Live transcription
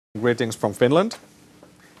Greetings from Finland.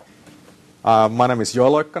 My name is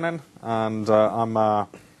Joel and I'm a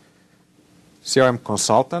CRM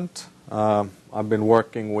consultant. I've been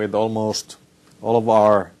working with almost all of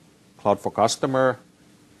our Cloud for Customer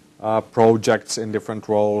projects in different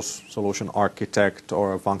roles, solution architect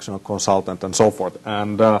or a functional consultant and so forth.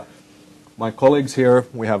 And my colleagues here,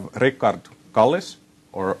 we have Rickard Kallis,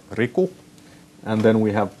 or Riku, and then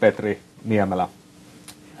we have Petri Niemelä.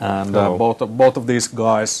 And both of these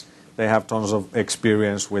guys, they have tons of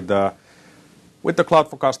experience with the Cloud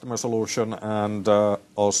for Customer solution and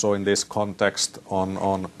also in this context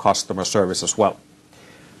on customer service as well.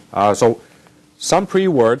 So some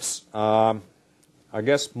pre-words. I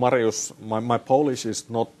guess Marius, my Polish is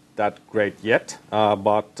not that great yet,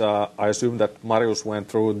 but I assume that Marius went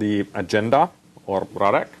through the agenda, or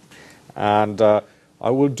Radek, and I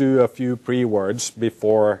will do a few pre-words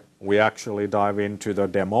before we actually dive into the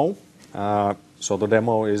demo. So the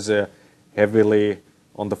demo is heavily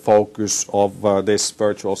on the focus of this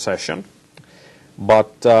virtual session.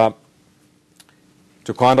 But to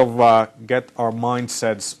kind of get our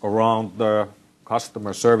mindsets around the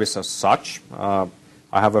customer service as such, I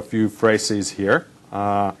have a few phrases here.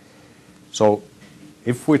 So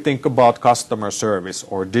if we think about customer service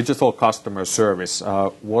or digital customer service,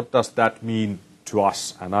 what does that mean to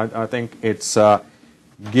us? And I think it's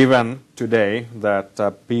given today that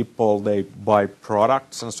people, they buy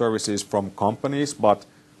products and services from companies, but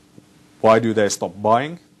why do they stop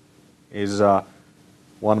buying? Is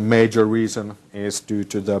one major reason is due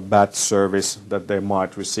to the bad service that they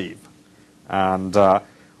might receive. And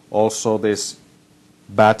also this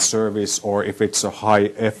bad service, or if it's a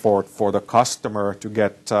high effort for the customer to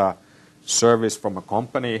get service from a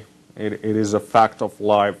company, it is a fact of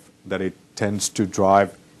life that it tends to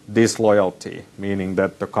drive disloyalty, meaning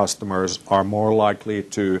that the customers are more likely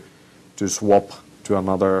to swap to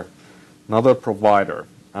another provider.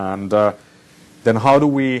 And then how do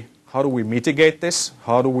we mitigate this?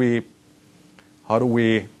 How do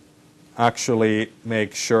we actually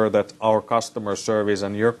make sure that our customer service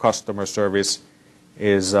and your customer service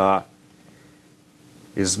is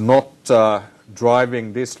not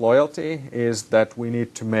driving disloyalty? Is that we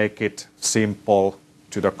need to make it simple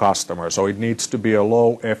to the customer. So it needs to be a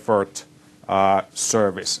low effort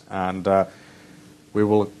service, and we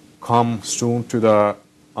will come soon to the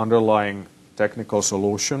underlying technical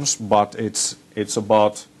solutions, but it's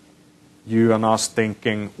about you and us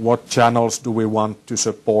thinking what channels do we want to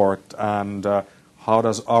support, and how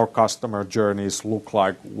does our customer journeys look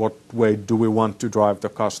like, what way do we want to drive the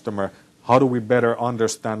customer, how do we better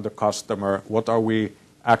understand the customer, what are we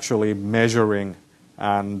actually measuring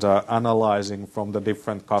and analyzing from the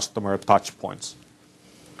different customer touch points.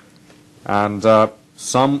 And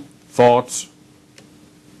some thoughts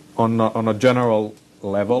on a general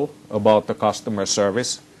level about the customer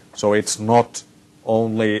service. So it's not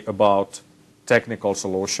only about technical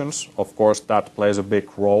solutions. Of course, that plays a big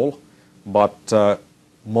role. But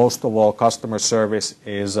most of all, customer service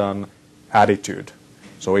is an attitude.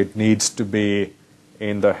 So it needs to be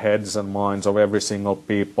in the heads and minds of every single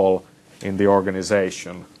people in the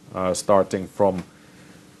organization, starting from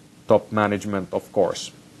top management, of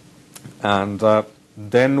course. And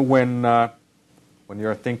then when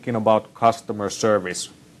you're thinking about customer service,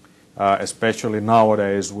 especially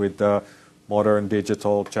nowadays with the modern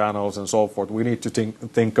digital channels and so forth, we need to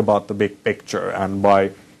think about the big picture. And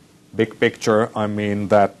by big picture, I mean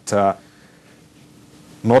that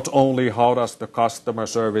not only how does the customer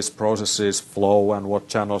service processes flow and what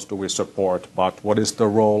channels do we support, but what is the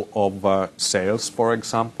role of sales, for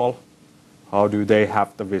example? How do they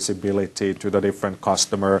have the visibility to the different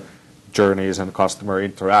customer journeys and customer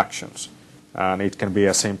interactions? And it can be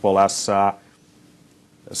as simple as a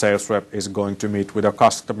sales rep is going to meet with a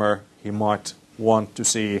customer. He might want to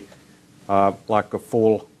see like a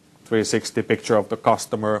full 360 picture of the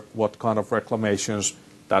customer, what kind of reclamations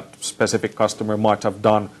that specific customer might have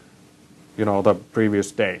done, the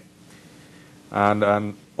previous day.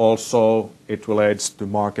 And also it relates to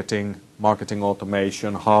marketing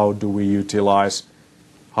automation. How do we utilize,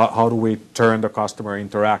 how do we turn the customer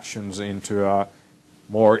interactions into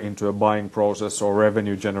more into a buying process or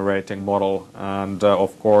revenue generating model? And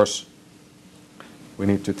of course, we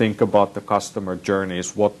need to think about the customer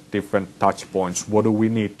journeys, what different touch points, what do we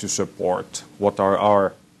need to support, what are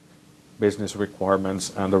our business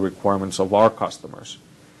requirements and the requirements of our customers.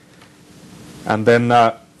 And then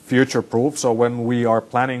future-proof. So when we are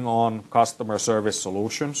planning on customer service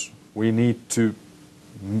solutions, we need to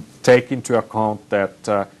take into account that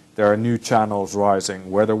there are new channels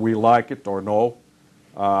rising, whether we like it or no.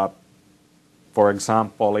 For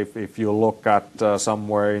example, if you look at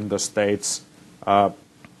somewhere in the States,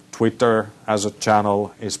 Twitter as a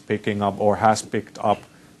channel is picking up or has picked up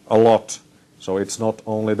a lot. So it's not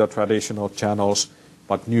only the traditional channels,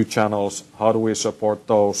 but new channels. How do we support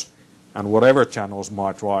those? And whatever channels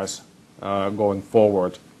might rise going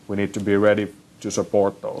forward, we need to be ready to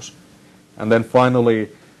support those. And then finally,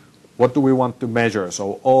 what do we want to measure?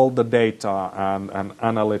 So all the data and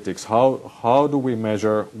analytics, how do we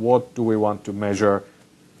measure? What do we want to measure?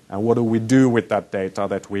 And what do we do with that data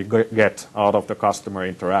that we get out of the customer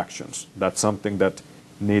interactions? That's something that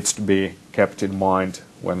needs to be kept in mind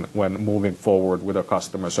when moving forward with a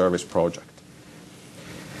customer service project.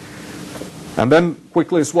 And then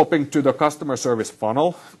quickly swapping to the customer service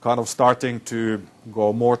funnel, kind of starting to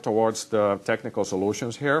go more towards the technical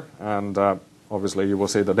solutions here. And obviously you will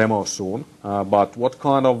see the demo soon. But what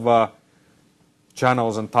kind of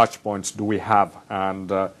channels and touch points do we have?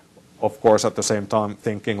 And of course, at the same time,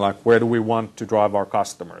 thinking like, where do we want to drive our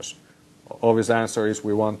customers? Obvious answer is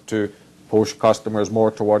we want to push customers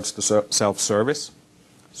more towards the self-service.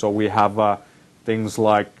 So we have things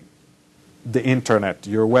like the internet,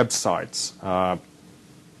 your websites.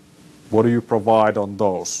 What do you provide on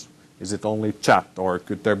those? Is it only chat, or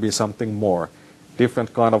could there be something more?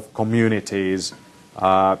 Different kind of communities,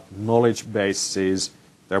 knowledge bases.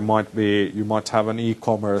 You might have an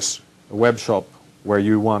e-commerce web shop where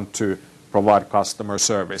you want to provide customer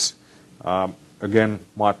service. Again,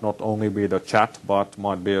 might not only be the chat, but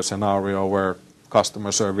might be a scenario where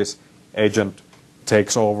customer service agent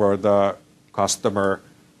takes over the customer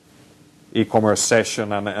e-commerce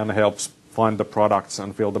session and helps find the products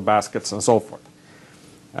and fill the baskets and so forth.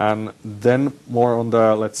 And then more on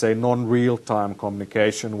the, let's say, non-real-time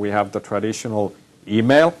communication, we have the traditional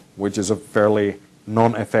email, which is a fairly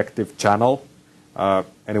non-effective channel.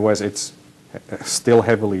 Anyways, it's still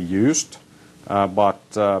heavily used, but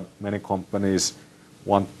many companies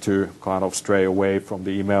want to kind of stray away from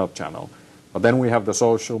the email channel. But then we have the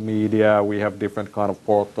social media, we have different kind of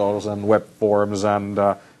portals and web forms and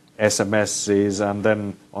SMSs, and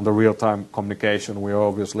then on the real-time communication we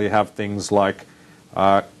obviously have things like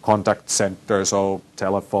contact center, so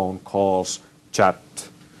telephone calls, chat,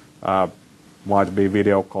 might be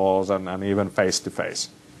video calls, and even face-to-face.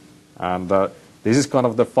 And this is kind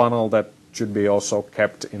of the funnel that should be also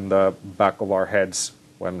kept in the back of our heads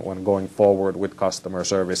when going forward with customer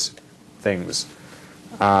service things.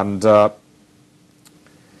 And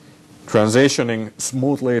transitioning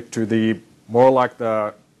smoothly to the more like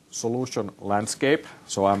the solution landscape.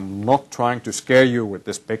 So I'm not trying to scare you with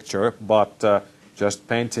this picture, but just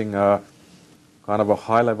painting a kind of a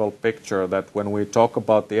high-level picture that when we talk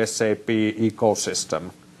about the SAP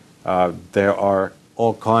ecosystem, there are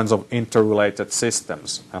all kinds of interrelated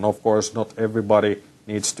systems. And of course, not everybody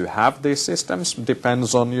needs to have these systems.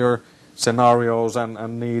 Depends on your scenarios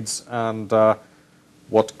and needs and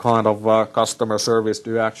what kind of customer service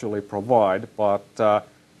do you actually provide. But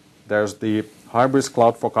there's the Hybris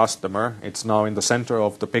Cloud for Customer. It's now in the center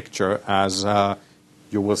of the picture, as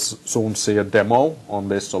you will soon see a demo on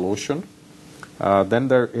this solution. Then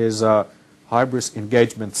there is a Hybris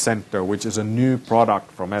Engagement Center, which is a new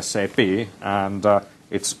product from SAP, and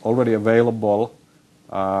it's already available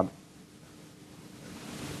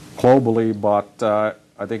globally, but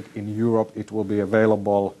I think in Europe it will be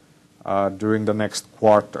available during the next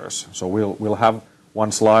quarters. So we'll have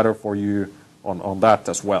one slider for you on that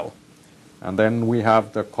as well. And then we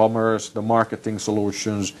have the commerce, the marketing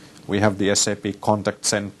solutions. We have the SAP Contact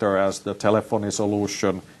Center as the telephony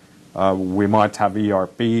solution. We might have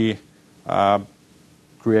ERP,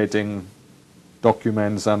 creating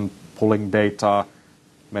documents and pulling data.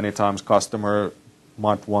 Many times customer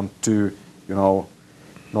might want to, know,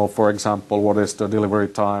 for example, what is the delivery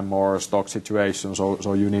time or stock situation.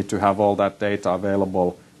 So you need to have all that data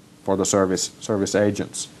available for the service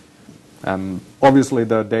agents. And obviously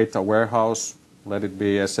the data warehouse, let it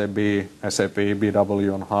be SAP,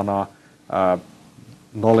 BW on HANA,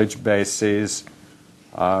 knowledge bases.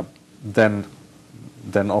 Then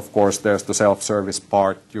of course there's the self-service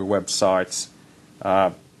part, your websites,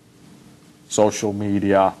 social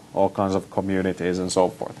media, all kinds of communities and so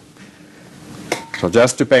forth. So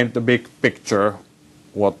just to paint the big picture,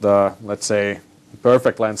 what the, let's say,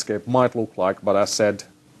 perfect landscape might look like, but as said,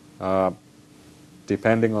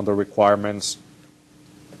 depending on the requirements,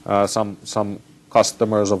 some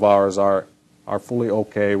customers of ours are fully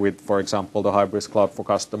okay with, for example, the Hybris Cloud for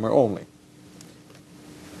Customer only.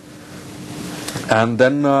 And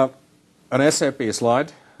then an SAP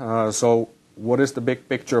slide. So what is the big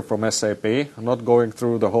picture from SAP? I'm not going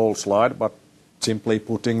through the whole slide, but simply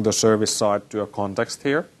putting the service side to a context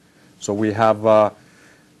here. So we have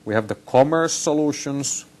the commerce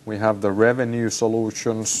solutions, we have the revenue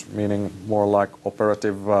solutions, meaning more like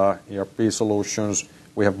operative ERP solutions.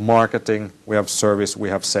 We have marketing, we have service, we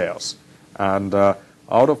have sales. And out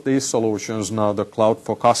of these solutions now, the Cloud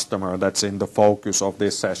for Customer that's in the focus of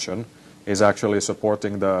this session is actually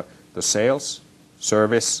supporting the sales,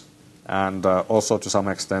 service, and also to some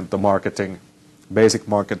extent the marketing, basic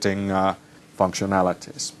marketing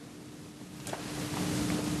functionalities.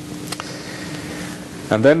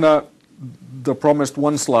 And then the promised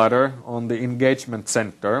one-slider on the engagement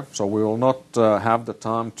center. So we will not have the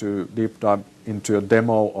time to deep dive into a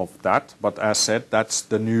demo of that, but as said, that's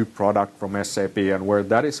the new product from SAP, and where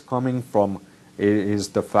that is coming from is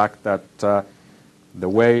the fact that the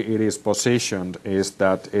way it is positioned is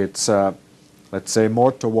that it's, let's say,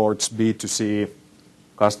 more towards B2C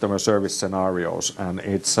customer service scenarios, and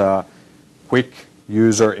it's a quick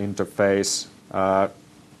user interface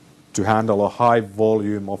to handle a high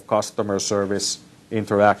volume of customer service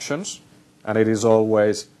interactions, and it is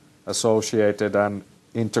always associated and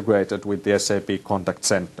integrated with the SAP Contact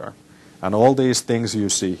Center. And all these things you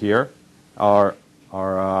see here are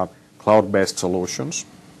cloud-based solutions.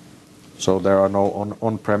 So there are no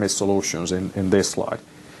on-premise solutions in this slide.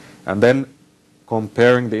 And then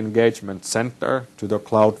comparing the engagement center to the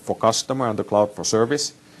Cloud for Customer and the Cloud for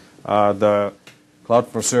Service, the Cloud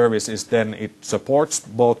for Service is then, it supports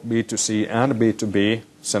both B2C and B2B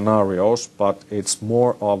scenarios, but it's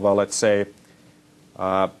more of a, let's say,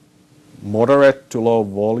 moderate to low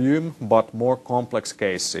volume, but more complex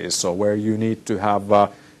cases. So where you need to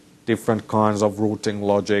have different kinds of routing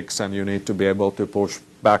logics, and you need to be able to push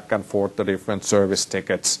back and forth the different service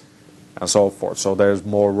tickets and so forth. So there's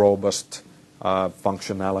more robust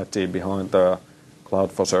functionality behind the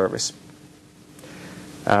Cloud for Service.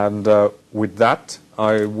 And with that,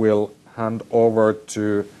 I will hand over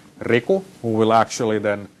to Riku, who will actually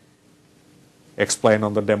then explain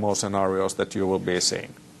on the demo scenarios that you will be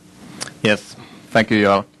seeing. Yes, thank you,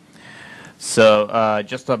 Joel. So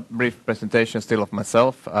just a brief presentation still of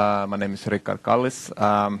myself. My name is Rickard Kallis.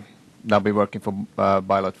 I've been working for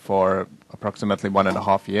Bilot for approximately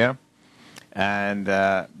 1.5 years. And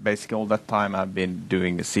basically all that time I've been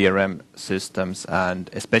doing CRM systems, and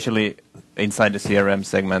especially inside the CRM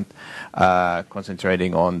segment,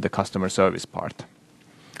 concentrating on the customer service part.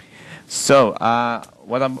 So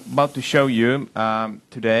what I'm about to show you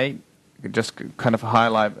today, just kind of a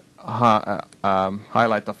highlight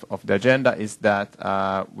of the agenda, is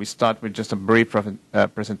that we start with just a brief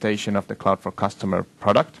presentation of the Cloud for Customer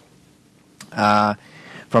product.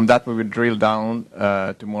 From that, we will drill down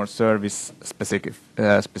to more service-specific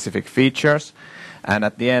features. And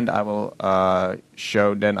at the end, I will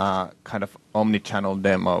show then a kind of omni-channel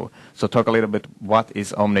demo. So talk a little bit what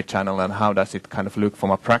is omni-channel and how does it kind of look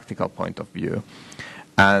from a practical point of view.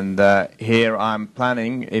 And here I'm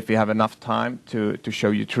planning, if we have enough time, to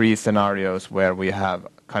show you 3 scenarios where we have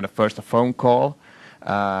kind of first a phone call,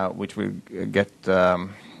 which will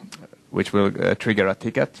trigger a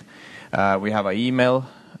ticket. We have an email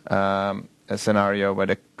a scenario where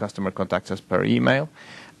the customer contacts us per email,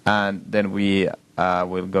 and then we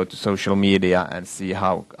will go to social media and see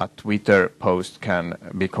how a Twitter post can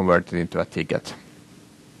be converted into a ticket.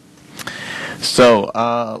 So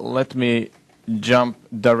let me jump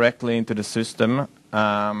directly into the system.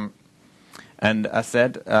 And as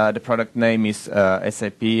said, the product name is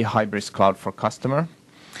SAP Hybris Cloud for Customer,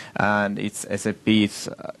 and it's SAP's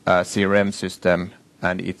CRM system,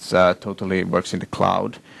 and it's totally works in the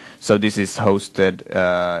cloud. So this is hosted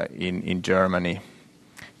in Germany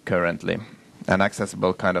currently, and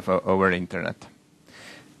accessible kind of over internet.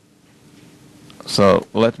 So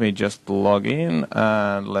let me just log in,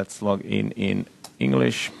 and let's log in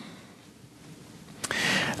English.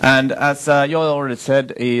 And as you already said,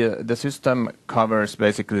 the system covers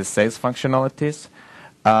basically the sales functionalities.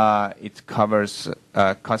 It covers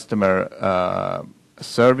customer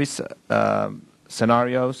service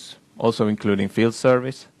scenarios, also including field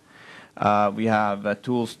service. We have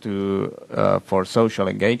tools for social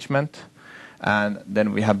engagement, and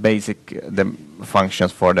then we have basic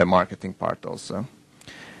functions for the marketing part also.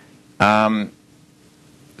 Kind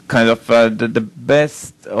of the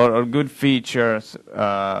best or good features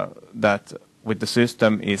that with the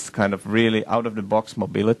system is kind of really out-of-the-box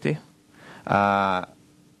mobility.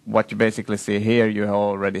 What you basically see here, you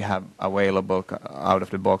already have available out of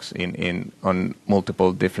the box on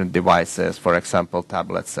multiple different devices, for example,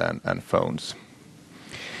 tablets and phones.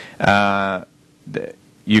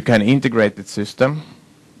 You can integrate the system.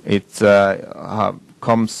 It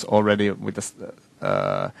comes already with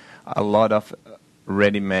a lot of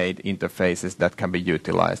ready-made interfaces that can be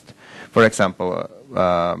utilized. For example,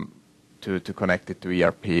 to connect it to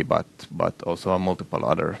ERP, but also multiple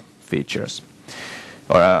other features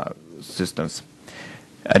or systems.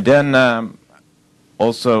 And then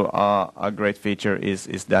also a great feature is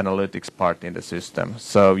the analytics part in the system.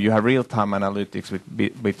 So you have real-time analytics,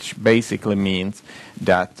 which basically means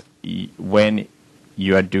that when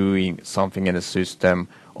you are doing something in the system,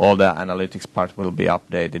 all the analytics part will be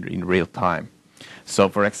updated in real time. So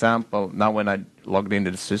for example, now when I logged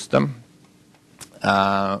into the system,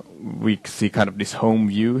 we see kind of this home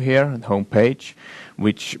view here, home page,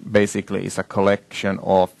 which basically is a collection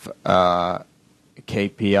of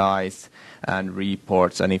KPIs and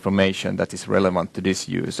reports and information that is relevant to this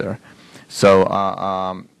user. So,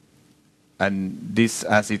 and this,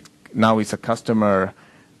 as it now is a customer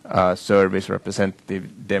service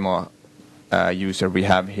representative demo user we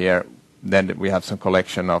have here, then we have some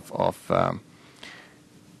collection of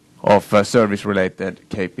service-related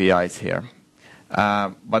KPIs here.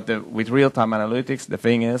 But with real-time analytics, the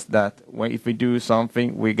thing is that if we do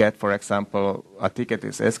something, we get, for example, a ticket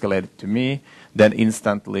is escalated to me, then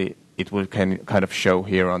instantly it will kind of show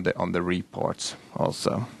here on the reports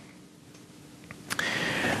also.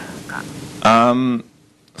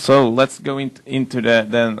 So let's go into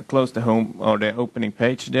then close the home or the opening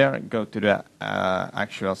page there and go to the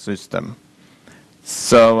actual system.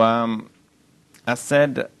 So as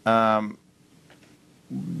said,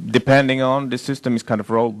 depending on the system is kind of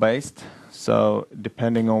role based. So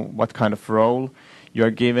depending on what kind of role you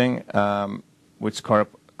are giving, which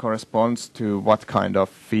corresponds to what kind of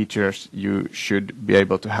features you should be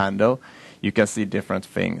able to handle, you can see different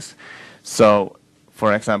things. So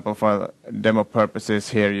for example, for demo purposes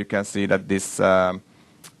here, you can see that this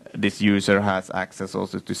user has access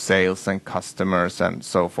also to sales and customers and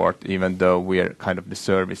so forth, even though we're kind of the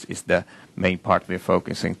service is the main part we're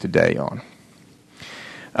focusing today on.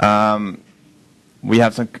 We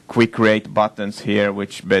have some quick rate buttons here,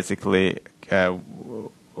 which basically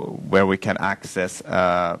where we can access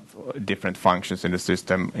different functions in the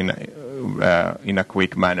system in a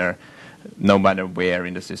quick manner, no matter where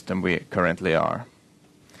in the system we currently are.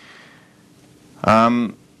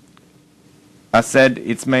 As said,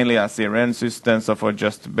 it's mainly a CRM system, so for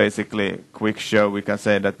just basically quick show, we can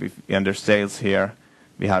say that under sales here,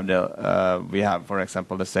 we have for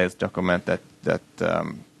example, the sales document that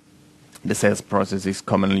the sales process is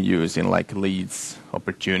commonly used in, like leads,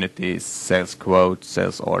 opportunities, sales quotes,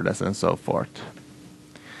 sales orders, and so forth.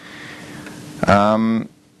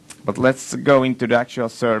 But let's go into the actual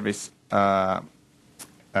service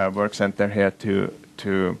work center here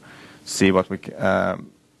to see what we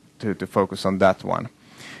to focus on that one.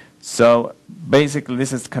 So basically,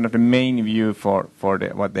 this is kind of the main view for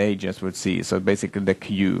what the agents would see. So basically, the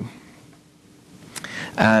queue,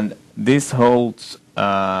 and this holds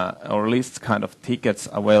or lists kind of tickets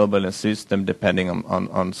available in the system depending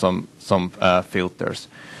on some filters.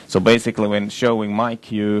 So basically, when showing my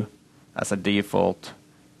queue as a default,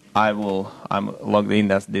 I'm logged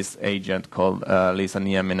in as this agent called Lisa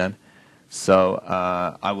Nieminen. So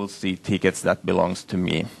I will see tickets that belongs to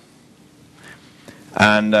me.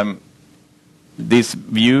 And these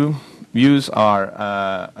views are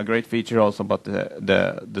a great feature also about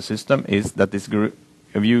the system is that these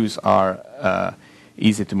views are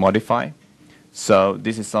easy to modify. So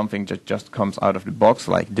this is something that just comes out of the box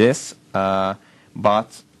like this.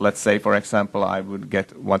 But let's say, for example, I would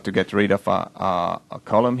want to get rid of a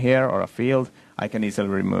column here or a field. I can easily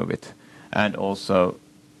remove it. And also,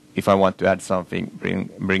 if I want to add something,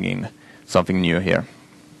 bring in something new here.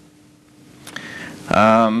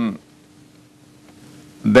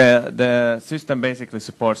 The system basically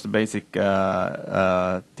supports the basic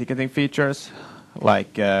ticketing features.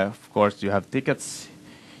 Like, of course, you have tickets.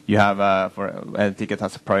 You have a ticket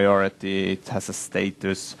has a priority. It has a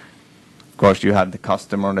status. Of course, you have the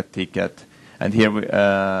customer on the ticket, and here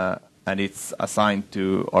and it's assigned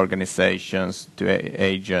to organizations, to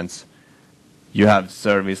agents. You have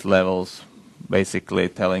service levels, basically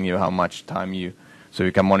telling you how much time so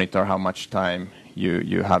you can monitor how much time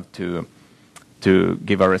you have to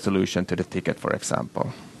give a resolution to the ticket, for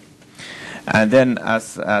example. And then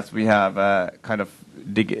as we have kind of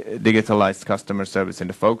digitalized customer service in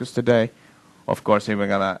the focus today, of course,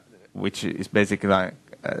 which is basically like,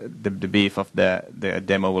 the beef of the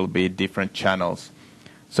demo will be different channels.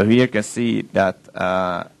 So here you can see that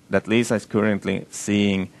that Lisa is currently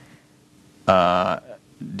seeing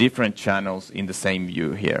different channels in the same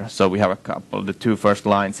view here. So we have a couple. The two first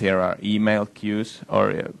lines here are email queues,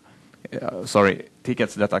 or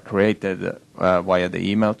tickets that are created via the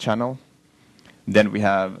email channel. Then we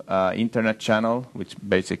have internet channel, which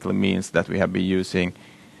basically means that we have been using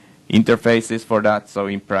interfaces for that. So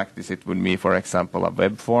in practice, it would be, for example, a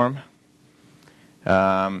web form,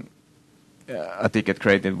 a ticket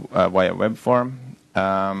created via web form.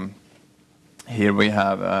 Here we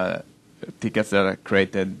have tickets that are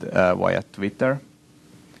created via Twitter,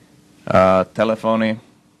 telephony,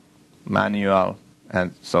 manual,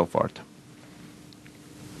 and so forth.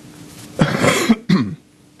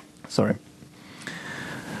 Sorry.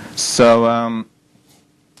 So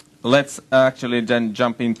let's actually then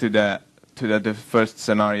jump into the first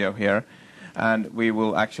scenario here, and we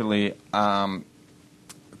will actually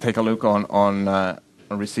take a look on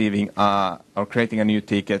receiving or creating a new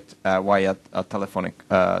ticket via a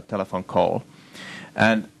telephone call.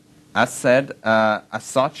 And as said, as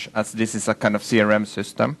such, as this is a kind of CRM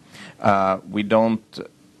system, we don't.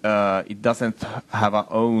 It doesn't have our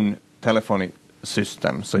own telephony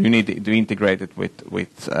system, so you need to integrate it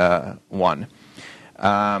with one.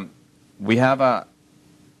 We have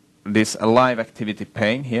this live activity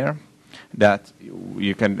pane here that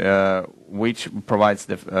you can, which provides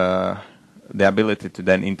the ability to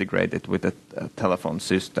then integrate it with a telephone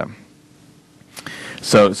system.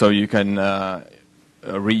 So you can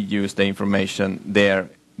reuse the information there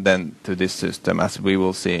then to this system, as we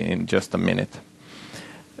will see in just a minute.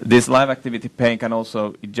 This live activity pane can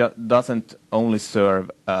also, it doesn't only serve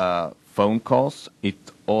phone calls, it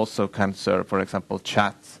also can serve, for example,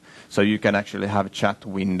 chats. So you can actually have a chat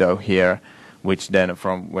window here, which then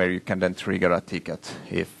from where you can then trigger a ticket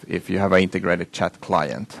if you have an integrated chat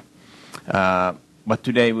client. But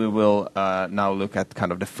today we will now look at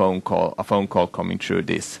kind of a phone call coming through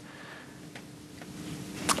this.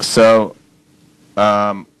 So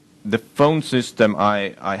the phone system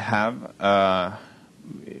I have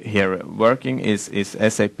here working is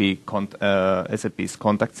SAP's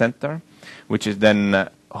contact center, which is then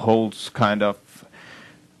holds kind of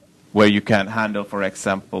where you can handle, for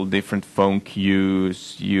example, different phone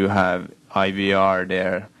queues. You have IVR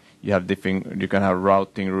there. You have you can have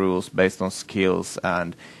routing rules based on skills,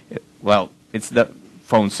 and well, it's the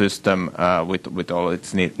phone system with all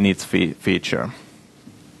its features.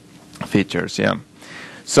 Yeah.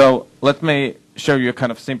 So let me show you a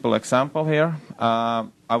kind of simple example here.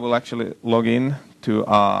 I will actually log in to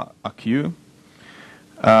a queue,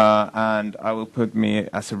 and I will put me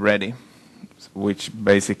as ready, which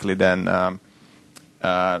basically then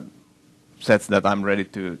sets that I'm ready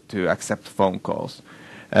to accept phone calls.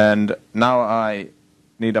 And now I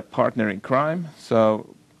need a partner in crime,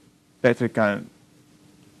 so Petri can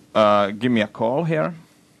give me a call here.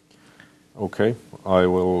 Okay, I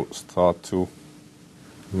will start to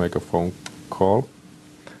make a phone call.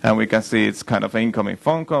 And we can see it's kind of an incoming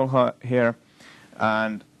phone call here,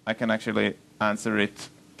 and I can actually answer it,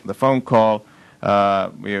 the phone call.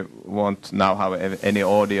 We won't now have any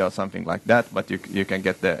audio or something like that, but you can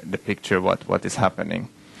get the picture what is happening.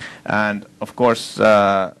 And of course,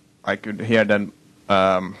 I could hear then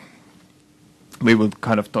we will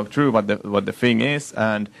kind of talk through what the thing is,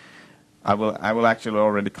 and I will actually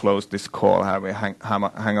already close this call. I will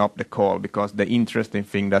hang up the call, because the interesting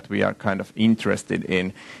thing that we are kind of interested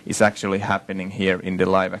in is actually happening here in the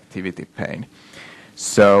live activity pane.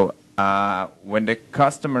 So when the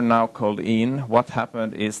customer now called in, what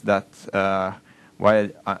happened is that via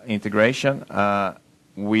integration,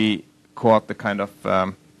 we caught the kind of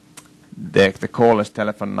the caller's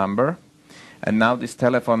telephone number, and now this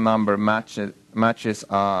telephone number matches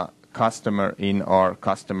a customer in our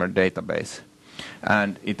customer database,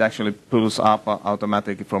 and it actually pulls up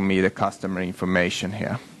automatically from me the customer information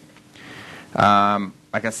here.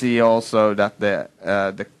 I can see also that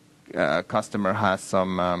the customer has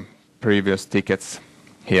some previous tickets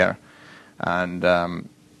here, and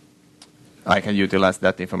I can utilize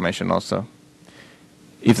that information also.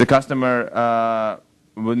 If the customer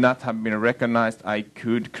would not have been recognized, I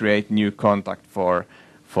could create new contact for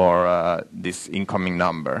this incoming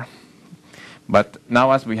number. But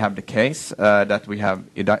now, as we have the case that we have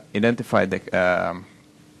identified the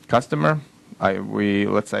customer,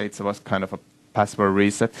 let's say it was kind of a password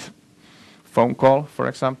reset phone call, for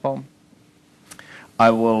example.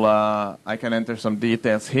 I can enter some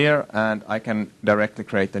details here, and I can directly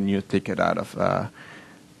create a new ticket out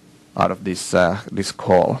of this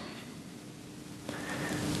call.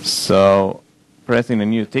 So pressing the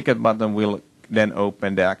new ticket button will then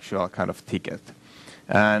open the actual kind of ticket.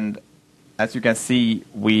 And as you can see,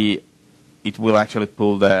 it will actually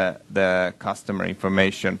pull the customer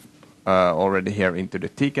information already here into the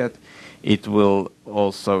ticket. It will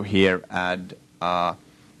also here add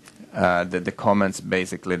the comments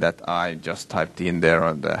basically that I just typed in there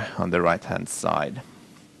on the right hand side.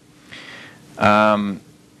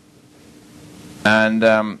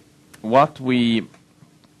 What we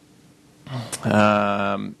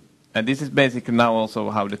and this is basically now also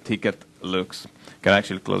how the ticket looks. You can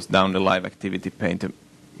actually close down the live activity pane.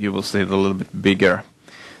 You will see it a little bit bigger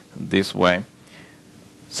this way.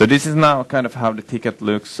 So this is now kind of how the ticket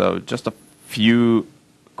looks. So just a few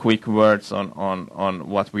quick words on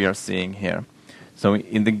what we are seeing here. So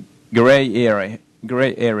in the gray area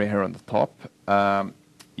here on the top,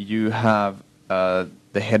 you have the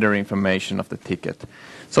header information of the ticket.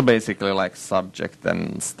 So basically like subject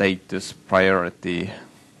and status, priority,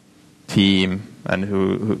 team,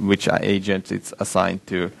 and which agent it's assigned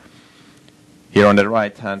to. Here on the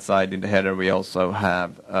right hand side in the header we also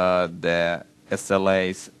have the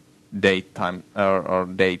SLA's date time or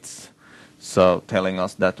dates, so telling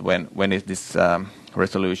us that when is this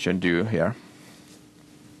resolution due here.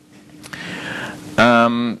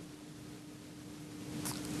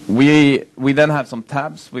 We then have some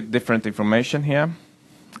tabs with different information here.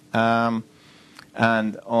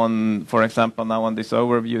 And on, for example, now on this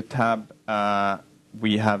overview tab,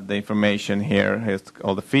 we have the information here. Here's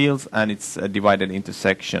all the fields, and it's divided into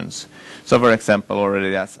sections. So, for example,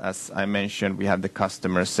 already as I mentioned, we have the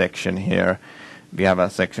customer section here. We have a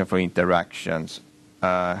section for interactions,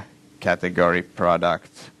 category,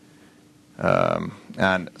 product,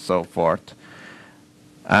 and so forth.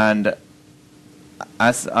 And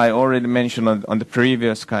as I already mentioned on the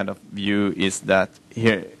previous kind of view, is that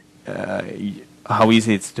here how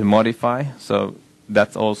easy it's to modify. So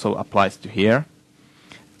that also applies to here.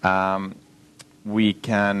 We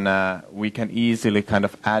can easily kind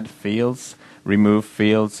of add fields, remove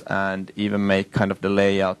fields, and even make kind of the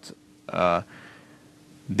layout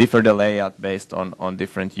differ the layout based on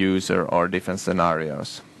different user or different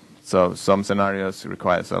scenarios. So some scenarios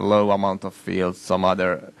requires a low amount of fields, some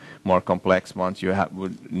other more complex ones you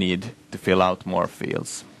would need to fill out more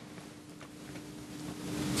fields.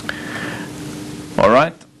 All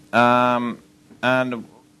right, and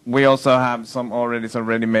we also have some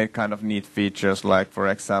ready-made kind of neat features, like for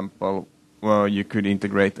example, well, you could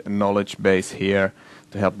integrate a knowledge base here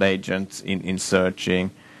to help the agents in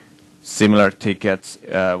searching similar tickets,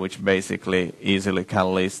 which basically easily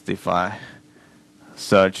can list if I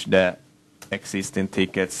search the existing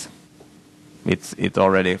tickets. It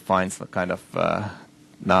already finds the kind of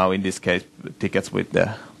now in this case tickets with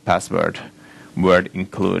the password word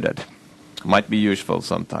included. Might be useful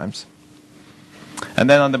sometimes. And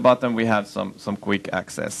then on the bottom we have some quick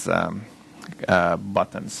access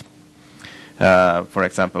buttons. For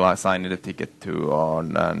example, assigning the ticket to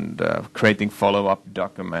and creating follow-up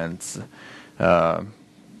documents, follow-up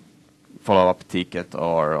ticket,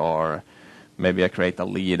 or maybe I create a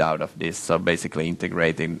lead out of this. So basically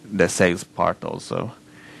integrating the sales part also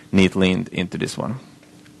neatly into this one.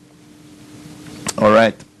 All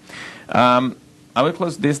right. I will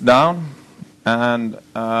close this down and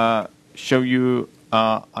show you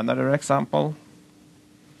another example.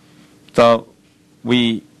 So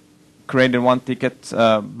we created one ticket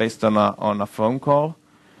based on a phone call.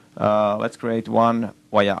 Let's create one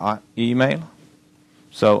via email.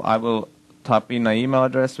 So I will type in an email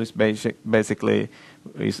address, which basically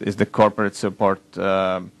is the corporate support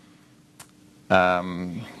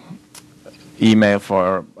email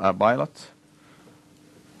for Bilot.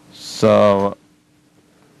 So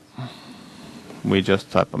we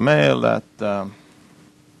just type a mail that,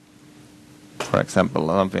 for example,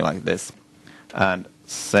 something like this, and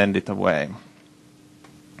send it away.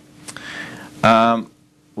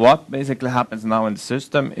 What basically happens now in the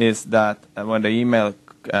system is that when the email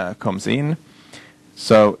comes in,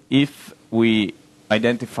 so if we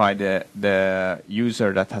identify the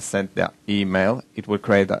user that has sent the email, it will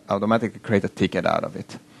automatically create a ticket out of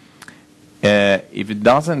it. If it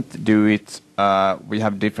doesn't do it, we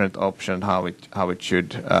have different options how it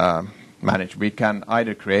should manage. We can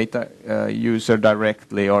either create a user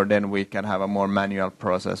directly, or then we can have a more manual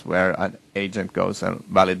process where an agent goes and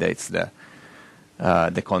validates the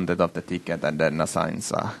content of the ticket and then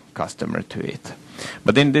assigns a customer to it.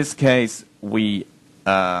 But in this case, the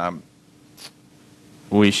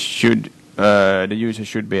user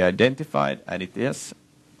should be identified, and it is,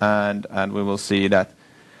 and we will see that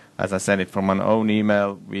as I send it from my own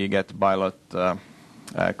email, we get Bilot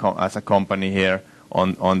as a company here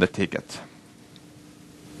on the ticket.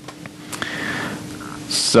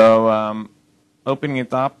 So opening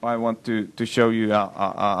it up, I want to show you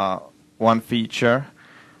one feature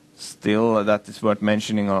still that is worth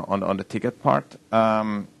mentioning on the ticket part.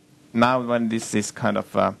 Now when this is kind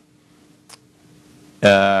of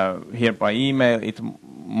here by email, it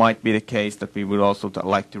might be the case that we would also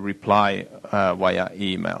like to reply via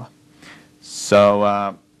email. So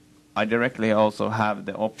I directly also have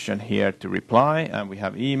the option here to reply, and we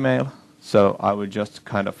have email. So I would just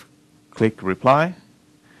kind of click reply,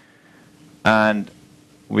 and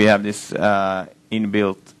we have this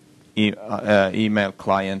inbuilt email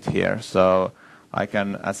client here. So I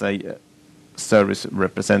can, as a service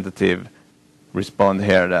representative, respond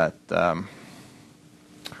here that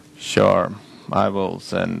sure, I will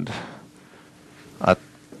send a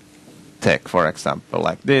text, for example,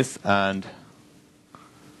 like this, and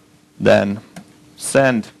then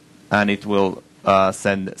send, and it will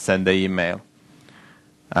send the email.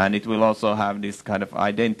 And it will also have this kind of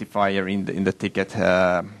identifier in the ticket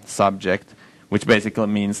subject, which basically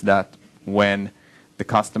means that when the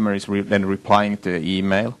customer is then replying to the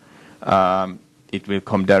email, it will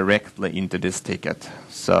come directly into this ticket.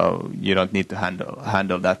 So you don't need to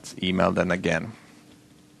handle that email then again.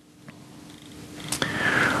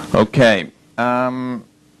 Okay. And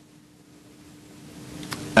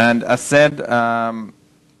as said,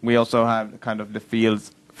 we also have kind of the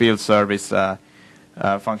field service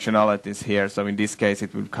functionalities here. So in this case,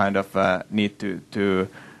 it would kind of need to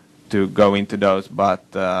go into those, but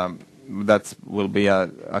that will be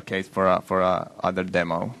a case for a other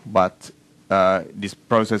demo. But this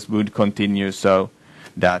process would continue so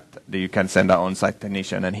that you can send an on-site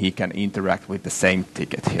technician and he can interact with the same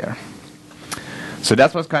ticket here. So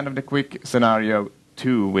that was kind of the quick scenario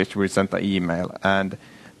 2, which we sent an email. And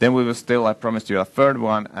then we will still, I promised you a third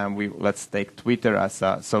one, and let's take Twitter as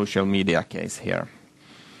a social media case here.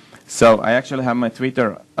 So I actually have my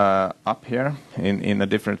Twitter up here in a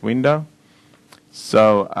different window.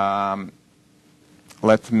 So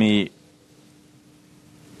let me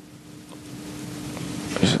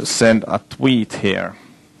send a tweet here,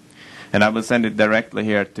 and I will send it directly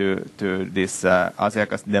here to this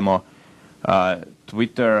Asiakasdemo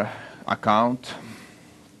Twitter account,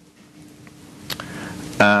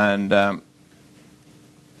 and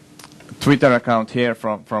Twitter account here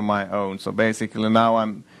from my own. So basically now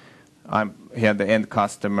I'm here the end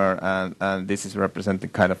customer, and this is representing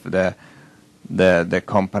kind of the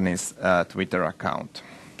company's Twitter account.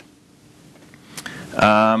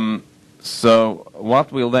 So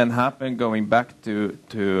what will then happen, going back to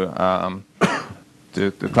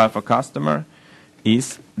Cloud for Customer,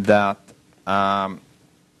 is that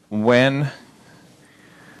when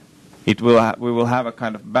we will have a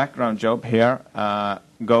kind of background job here,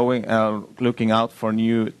 looking out for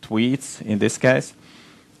new tweets in this case,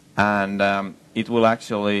 and it will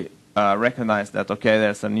actually recognize that, okay,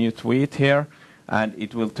 there's a new tweet here, and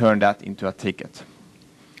it will turn that into a ticket.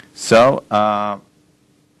 So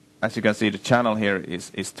as you can see, the channel here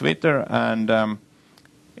is Twitter, and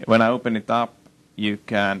when I open it up, you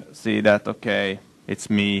can see that, okay, it's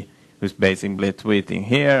me who's basically tweeting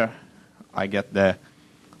here. I get the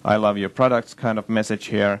I love your products kind of message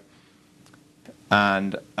here.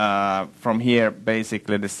 And from here,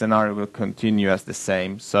 basically, the scenario will continue as the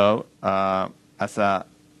same. So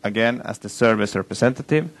again, as the service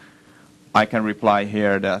representative, I can reply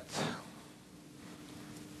here that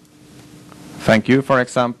thank you, for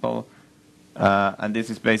example. And this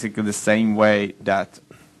is basically the same way that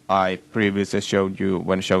I previously showed you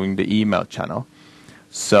when showing the email channel.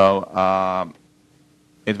 So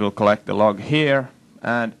it will collect the log here.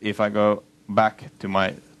 And if I go back to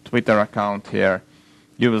my Twitter account here,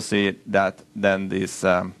 you will see that then this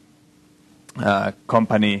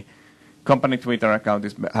company Twitter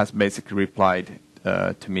account has basically replied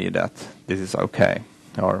to me that this is okay,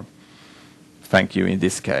 or thank you in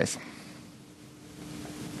this case.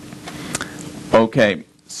 Okay,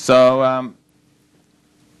 so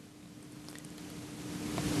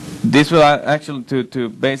this will actually to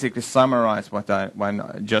basically summarize what I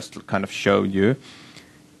just kind of showed you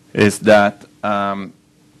is that I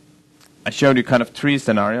showed you kind of 3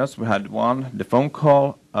 scenarios. We had one, the phone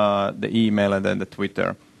call, the email, and then the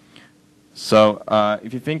Twitter. So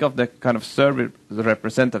if you think of the kind of service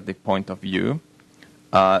representative point of view,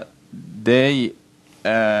 they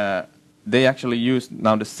actually use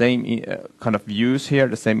now the same kind of views here,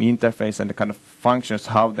 the same interface, and the kind of functions,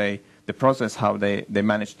 the process how they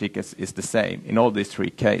manage tickets is the same in all these 3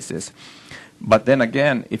 cases. But then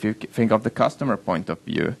again, if you think of the customer point of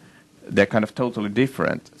view, they're kind of totally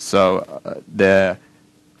different. So the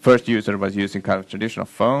first user was using kind of traditional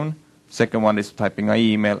phone, second one is typing an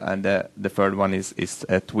email, and the third one is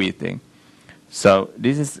tweeting. So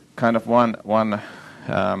this is kind of one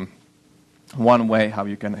way how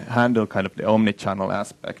you can handle kind of the omni-channel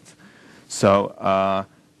aspect. So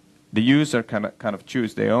the user can kind of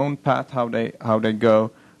choose their own path, how they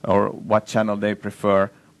go, or what channel they prefer.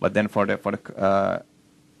 But then for the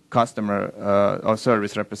customer or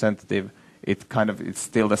service representative, it's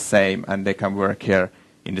still the same, and they can work here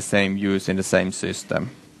in the same use in the same system.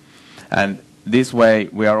 And this way,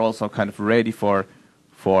 we are also kind of ready for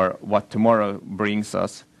what tomorrow brings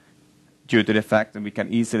us, due to the fact that we can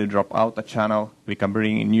easily drop out a channel, we can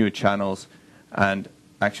bring in new channels, and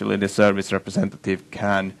actually the service representative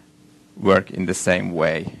can work in the same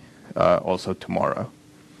way also tomorrow.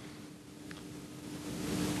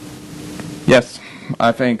 Yes,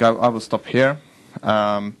 I think I will stop here.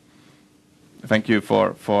 Thank you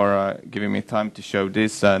for giving me time to show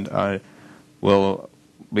this, and I will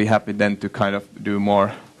be happy then to kind of do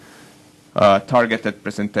more targeted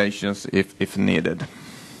presentations if needed.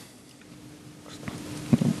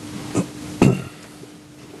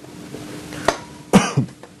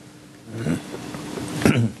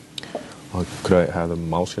 Could I have the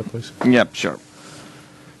mouse here, please? Yep, sure.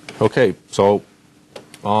 Okay, so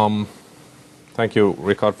thank you,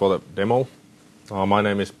 Richard, for the demo. My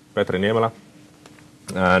name is Petri Niemelä,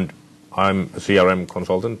 and I'm a CRM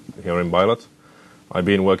consultant here in Bilot. I've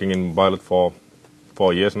been working in Bilot for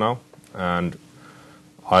 4 years now, and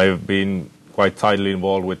I've been quite tightly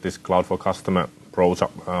involved with this Cloud for Customer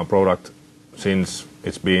product since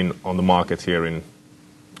it's been on the market here in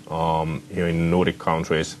Nordic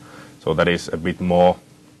countries. So that is a bit more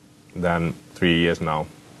than 3 years now.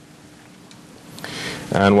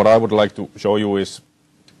 And what I would like to show you is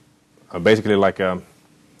basically like a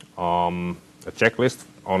checklist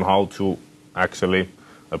on how to actually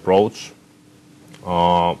approach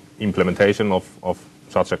implementation of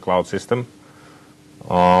such a cloud system.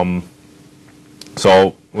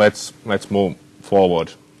 So let's move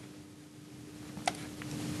forward.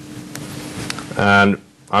 And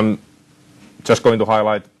I'm just going to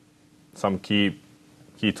highlight some key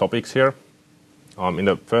topics here. In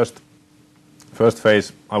the first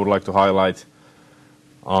phase, I would like to highlight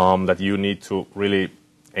that you need to really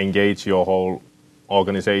engage your whole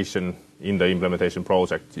organization in the implementation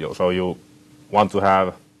project. So you want to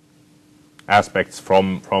have aspects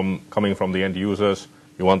from coming from the end users.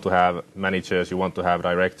 You want to have managers. You want to have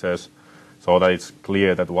directors, so that it's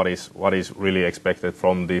clear that what is really expected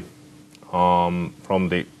from the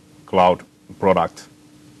cloud product.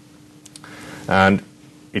 And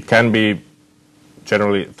it can be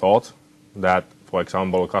generally thought that, for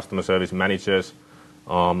example, customer service managers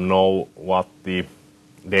know what the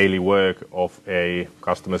daily work of a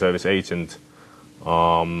customer service agent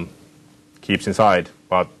keeps inside,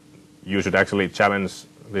 but you should actually challenge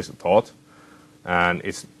this thought. And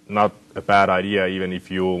it's not a bad idea even if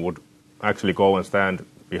you would actually go and stand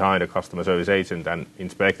behind a customer service agent and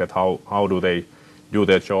inspect that how do they do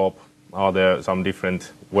their job. Are there some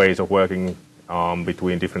different ways of working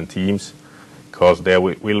between different teams? Because there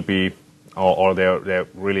will be, or there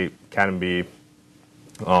really can be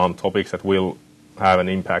topics that will have an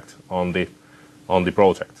impact on the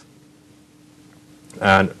project.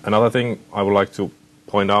 And another thing I would like to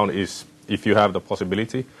point out is, if you have the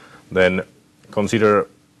possibility, then consider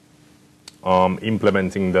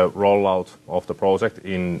implementing the rollout of the project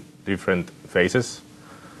in different phases.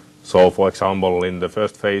 So, for example, in the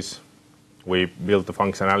first phase, we built the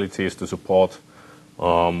functionalities to support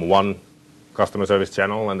one customer service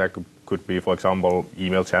channel, and that could be, for example,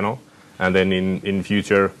 email channel. And then in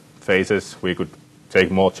future phases, we could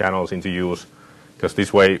take more channels into use, because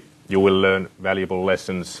this way you will learn valuable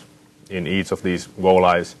lessons in each of these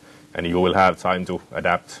go-lives, and you will have time to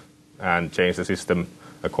adapt and change the system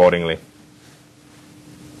accordingly.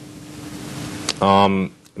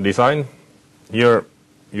 Design. Here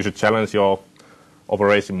you should challenge your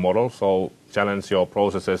operation model, so challenge your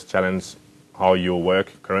processes, challenge how you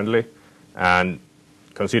work currently, and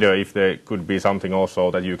consider if there could be something also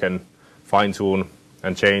that you can fine-tune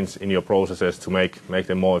and change in your processes to make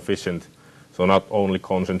them more efficient. So not only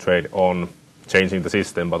concentrate on changing the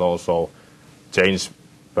system, but also change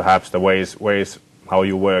perhaps the ways how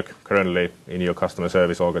you work currently in your customer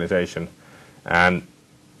service organization. And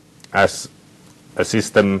as a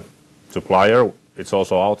system supplier, it's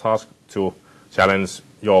also our task to challenge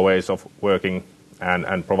your ways of working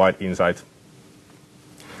and provide insight.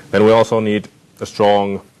 Then we also need a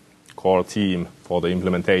strong core team for the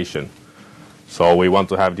implementation. So we want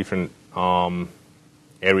to have different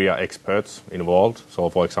area experts involved. So,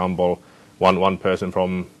 for example, one person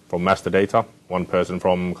from master data, one person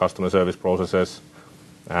from customer service processes,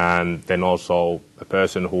 and then also a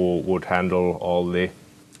person who would handle all the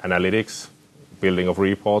analytics, building of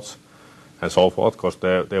reports, and so forth, because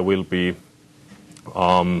there will be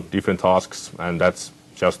different tasks, and that's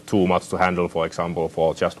just too much to handle, for example,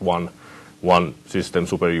 for just one system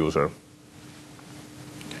super user.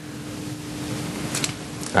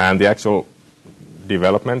 And the actual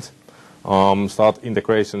development, start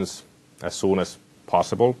integrations as soon as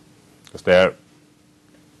possible, because there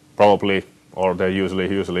probably, or there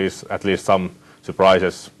usually is at least some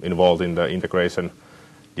surprises involved in the integration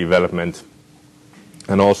development.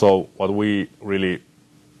 And also what we really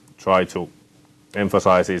try to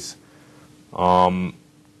emphasize is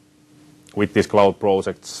with these cloud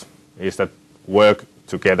projects is that work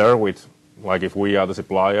together with, like if we are the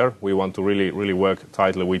supplier, we want to really work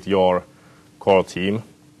tightly with your core team.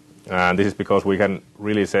 And this is because we can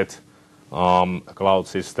really set a cloud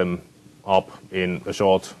system up in a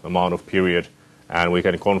short amount of period, and we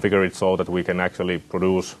can configure it so that we can actually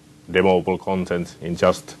produce demoable content in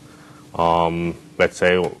just, let's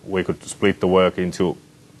say we could split the work into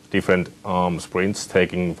different sprints,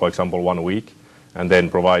 taking, for example, 1 week, and then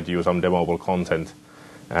provide you some demoable content.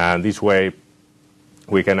 And this way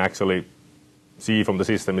we can actually see from the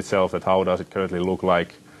system itself that how does it currently look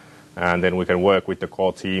like, and then we can work with the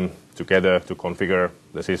core team together to configure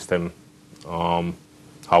the system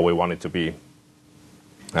how we want it to be.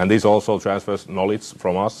 And this also transfers knowledge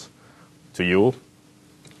from us to you,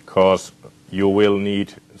 because you will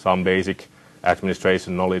need some basic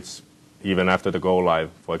administration knowledge even after the go live,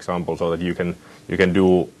 for example, so that you can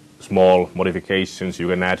do small modifications, you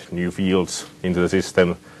can add new fields into the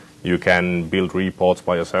system, you can build reports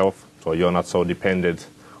by yourself, so you're not so dependent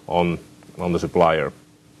on the supplier.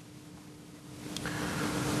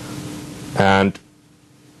 And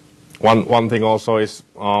one thing also is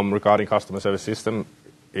regarding customer service system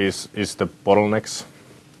is the bottlenecks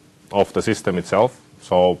of the system itself.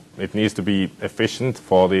 So it needs to be efficient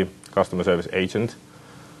for the customer service agent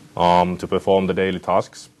to perform the daily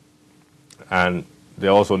tasks, and there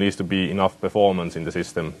also needs to be enough performance in the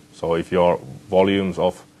system. So if your volumes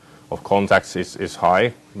of contacts is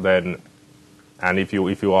high, then, and if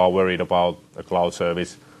you are worried about a cloud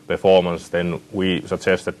service performance, then we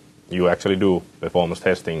suggest that you actually do performance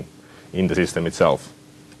testing in the system itself.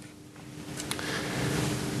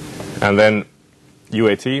 And then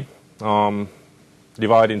UAT,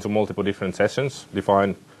 divide into multiple different sessions,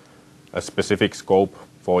 define a specific scope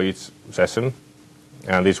for each session,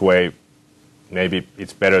 and this way maybe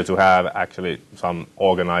it's better to have actually some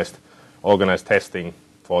organized testing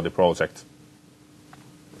for the project.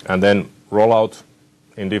 And then rollout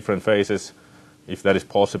in different phases, if that is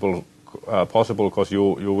possible, because you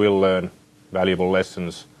will learn valuable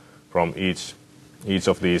lessons from each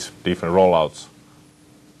of these different rollouts.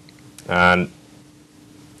 And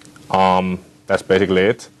that's basically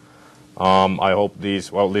it. I hope these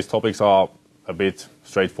topics are a bit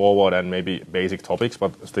straightforward and maybe basic topics,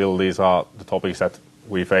 but still these are the topics that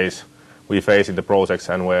we face in the projects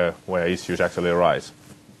and where issues actually arise.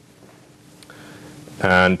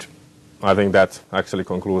 And I think that actually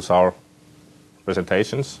concludes our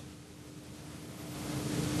presentations.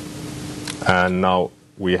 And now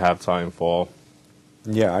we have time for...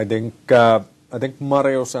 Yeah, I think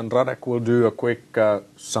Marius and Radek will do a quick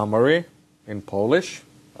summary in Polish,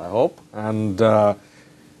 I hope. And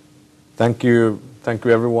thank you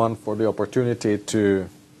everyone for the opportunity to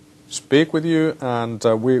speak with you. And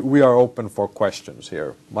we are open for questions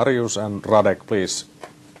here. Marius and Radek, please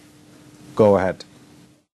go ahead.